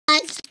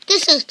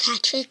is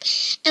Patrick,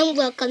 and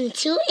welcome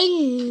to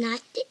another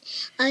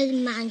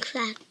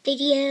Minecraft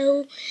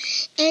video.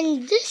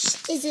 And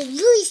this is a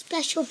really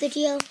special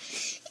video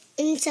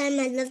inside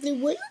my lovely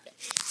world.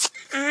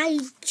 I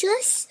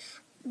just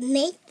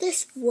made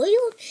this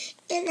world,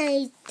 and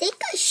I think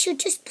I should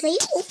just play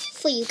it over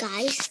for you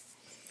guys.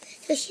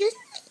 So here's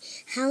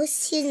my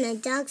house, here's my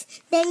dogs,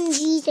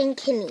 Benji and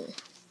Kimmy.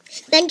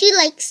 Benji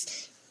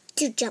likes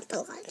to jump a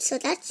lot, so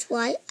that's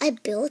why I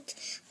built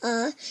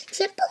a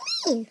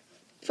trampoline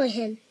for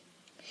him.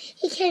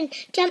 He can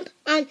jump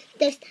on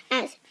this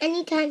at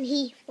any time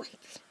he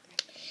wants.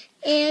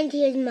 And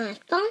here's my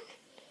farm.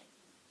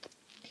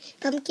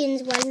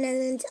 Pumpkins,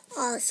 watermelons,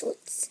 all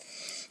sorts.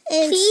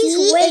 And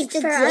please wait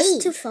for us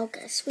to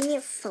focus. We need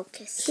to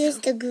focus. Here's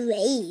the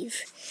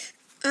grave.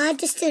 I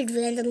just did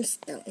random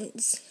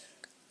stones.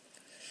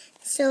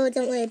 So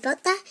don't worry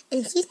about that.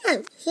 And here's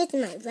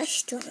my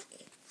restaurant.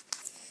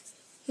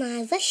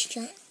 My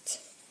restaurant.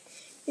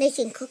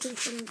 Making cooking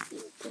from the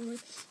vehicle.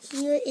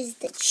 Here is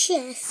the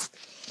chest,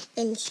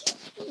 and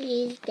here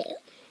is there.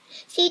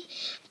 See,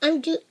 I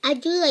do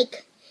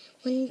like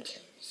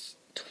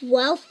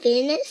 12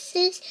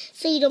 furnaces,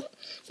 so you don't,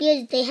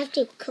 because they have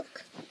to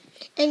cook,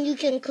 and you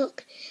can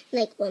cook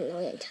like 1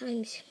 million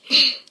times.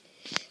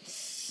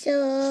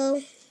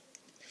 So,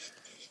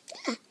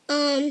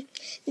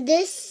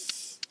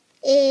 this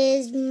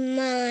is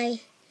my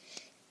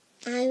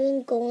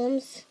iron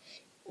golems.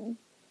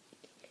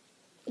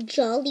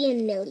 Jolly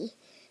and Millie.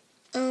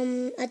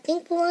 I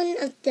think one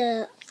of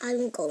the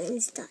iron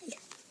golems died.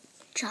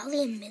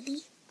 Jolly and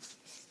Millie?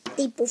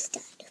 They both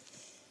died.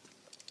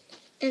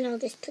 And I'll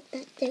just put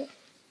that there.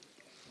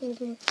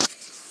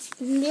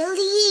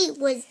 Millie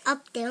was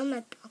up there on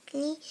my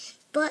balcony,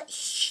 but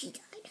she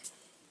died.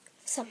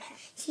 Somehow.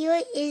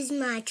 Here is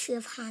my tree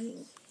of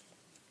honey.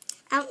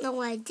 I don't know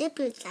what I did,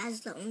 but that's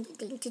the only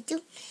thing to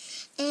do.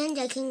 And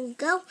I can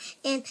go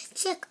and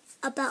check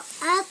about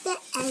all the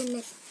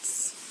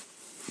elements.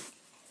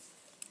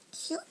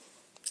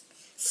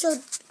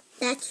 So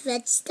that's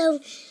redstone,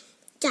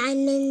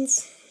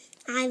 diamonds,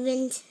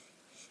 iron.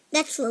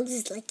 That's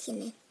roses like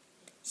in it.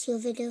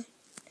 Silver do.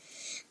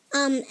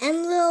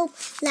 Emerald,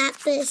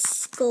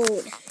 lapis,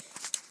 gold.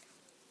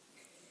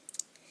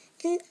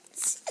 And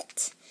that's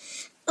it.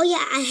 Oh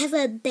yeah, I have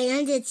an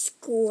abandoned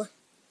school.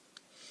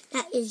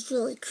 That is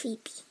really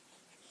creepy.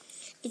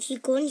 If you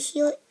go in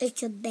here,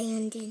 it's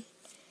abandoned.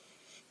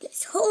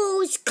 There's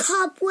holes,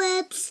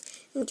 cobwebs.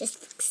 Let me just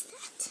fix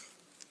that.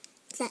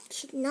 That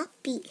should not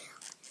be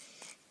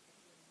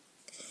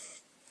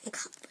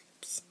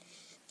cobwebs.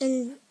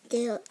 And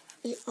there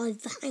are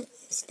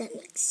vines that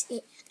makes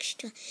it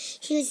extra.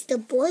 Here's the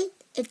board.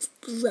 It's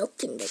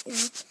broken right now.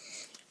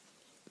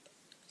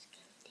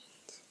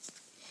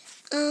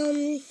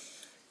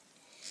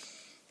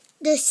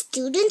 The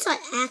students are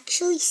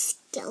actually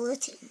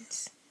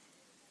skeletons.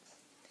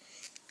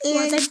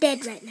 Well, they're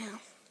dead right now.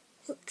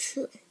 Oh,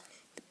 true.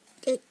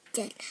 They're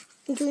dead.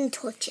 I'm doing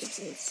torches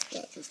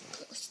instead of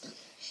glowstone.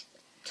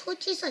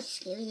 Torches are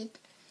scary.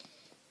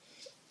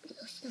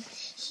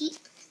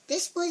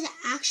 This was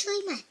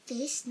actually my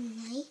first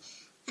night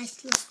I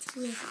slept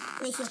with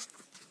right here.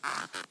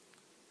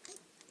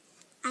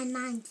 I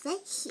mined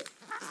right here.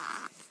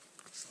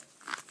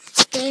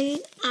 Then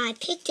I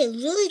picked a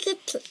really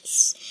good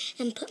place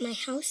and put my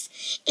house.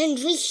 And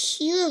right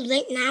here,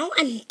 right now,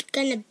 I'm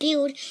gonna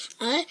build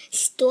a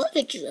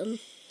storage room.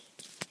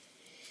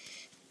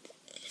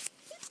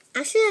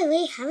 Actually, I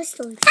already have a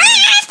storage room.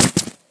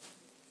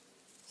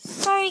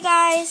 Sorry,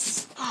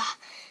 guys.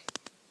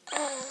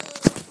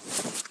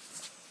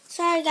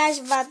 Sorry, guys,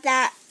 about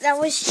that. That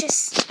was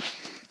just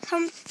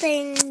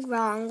something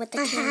wrong with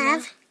the camera. I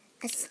have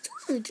a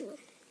storage room.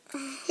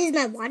 Here's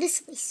my water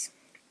space.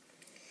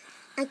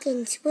 I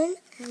can swim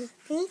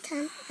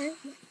anytime I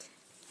want.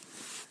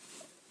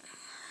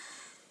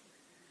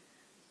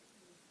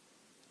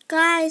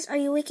 Guys, are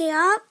you waking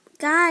up?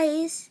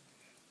 Guys.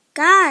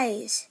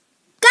 Guys.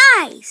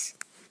 Guys!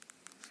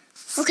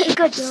 Okay,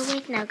 good. You're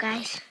awake now,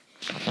 guys.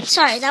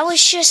 Sorry, that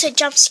was just a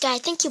jump scare. I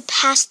think you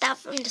passed out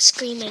from the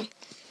screaming.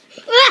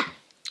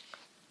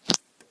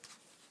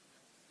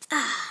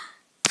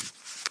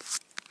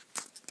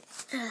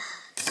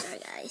 Sorry,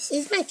 guys.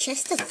 Here's my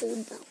chest of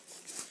food, though.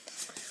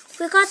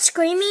 We got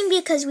screaming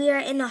because we are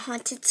in a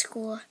haunted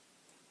school.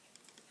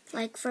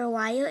 Like, for a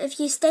while. If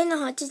you stay in a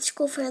haunted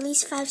school for at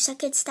least 5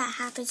 seconds, that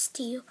happens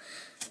to you.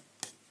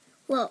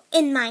 Well,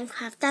 in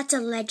Minecraft, that's a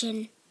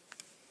legend.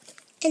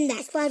 And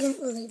that's why I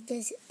don't really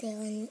visit there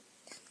that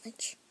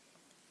much.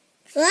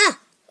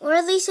 Or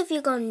at least if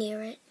you go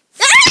near it.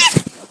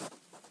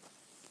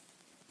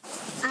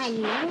 I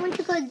never want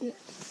to go near.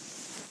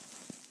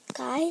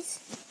 Guys?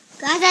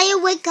 Guys, are you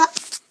wake up?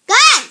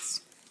 Guys!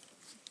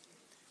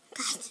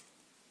 Guys!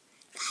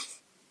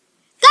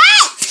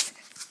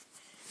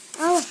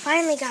 Oh,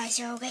 finally, guys,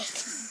 you're awake.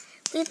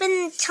 We've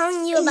been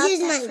telling you about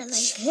that for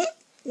like... Here's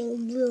my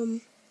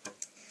room.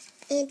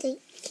 And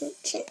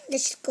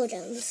let's go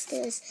down the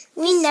stairs.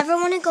 We never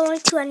want to go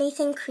into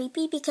anything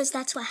creepy because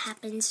that's what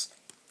happens.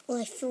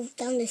 Well, I fell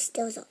down the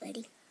stairs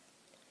already.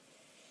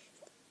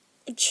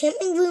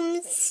 enchantment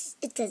rooms,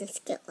 it doesn't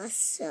scare us,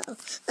 so at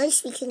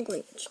least we can go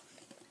in.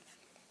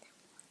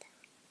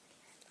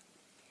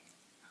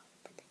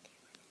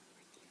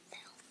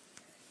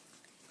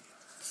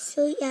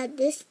 So yeah,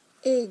 this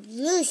is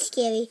really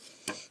scary.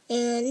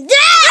 And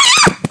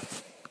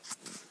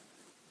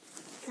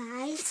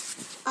guys,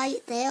 are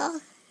you there?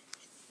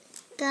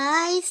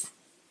 Guys!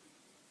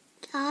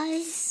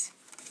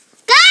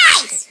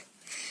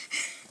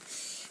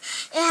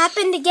 It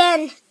happened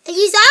again.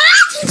 You saw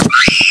it?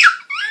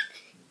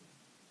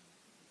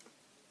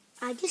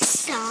 I just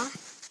saw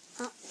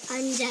a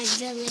undead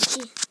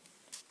villager.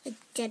 A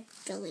dead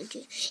villager.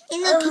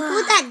 And the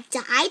people that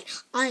died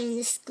are in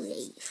this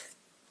grave.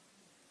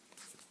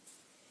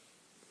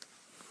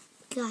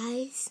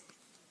 Guys,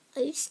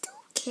 are you still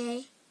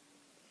okay?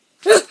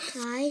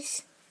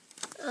 Guys?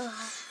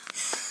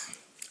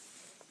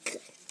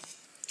 Good.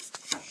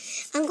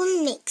 I'm going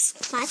to make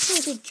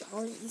 500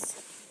 jollies.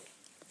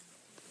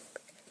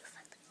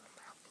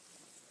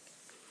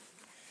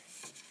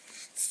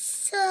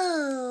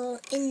 So,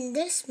 in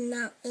this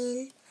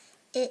mountain,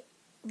 right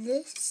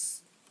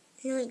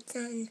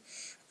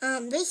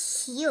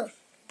here,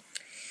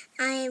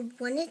 I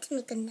wanted to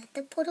make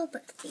another portal,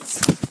 but please.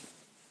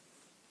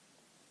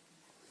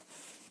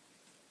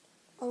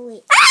 Oh,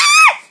 wait.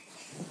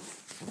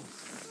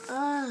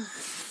 I'm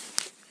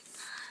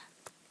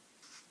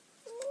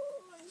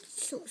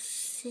so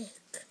sick.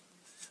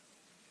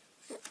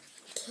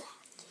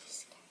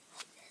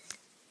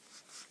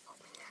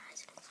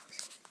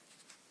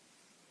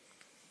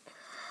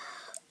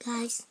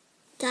 Guys!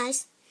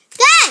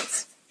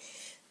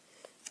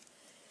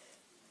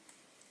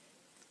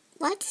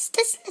 Why does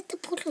this let the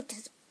portal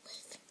doesn't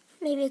work?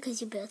 Maybe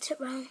because you built it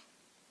wrong.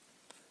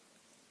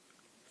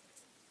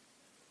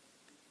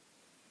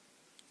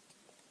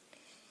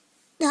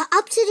 The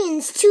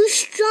obsidian's too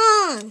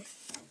strong.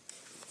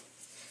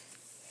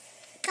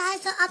 Guys,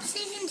 the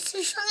obsidian's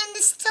too strong and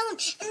the stone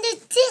and the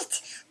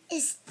dirt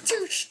is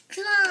too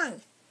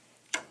strong.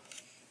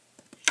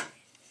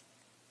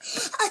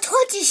 A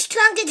torch is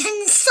stronger than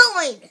the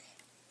sword.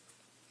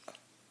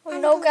 Oh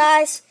no,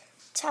 guys,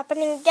 it's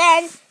happening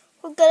again.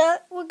 We're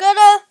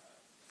gonna.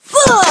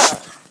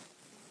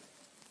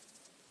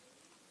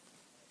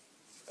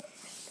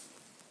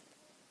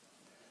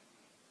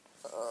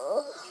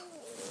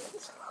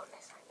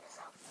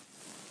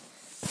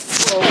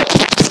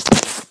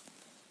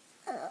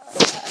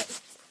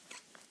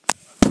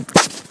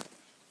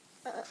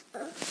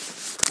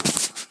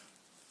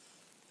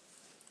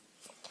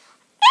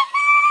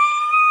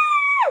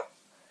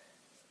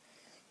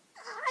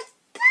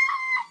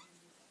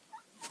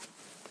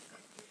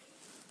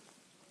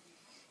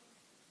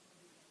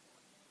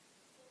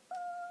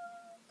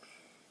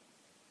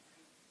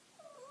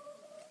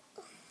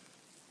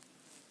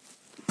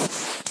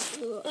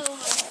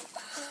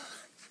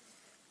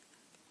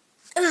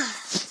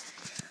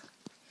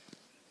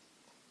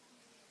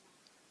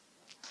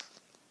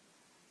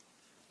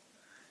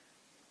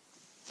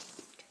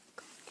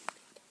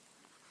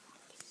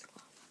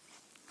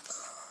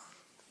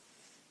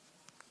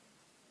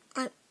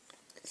 I'm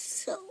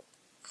so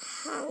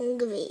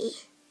hungry.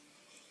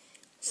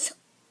 So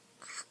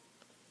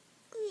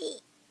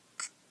hungry.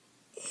 I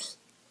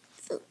need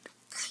food.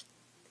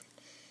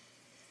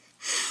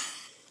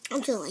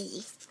 I'm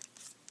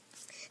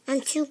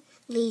too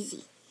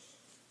lazy.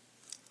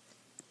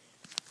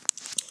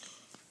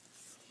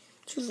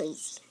 Too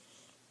lazy.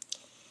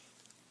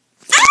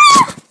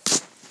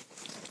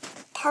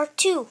 Part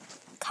 2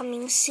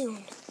 coming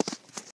soon.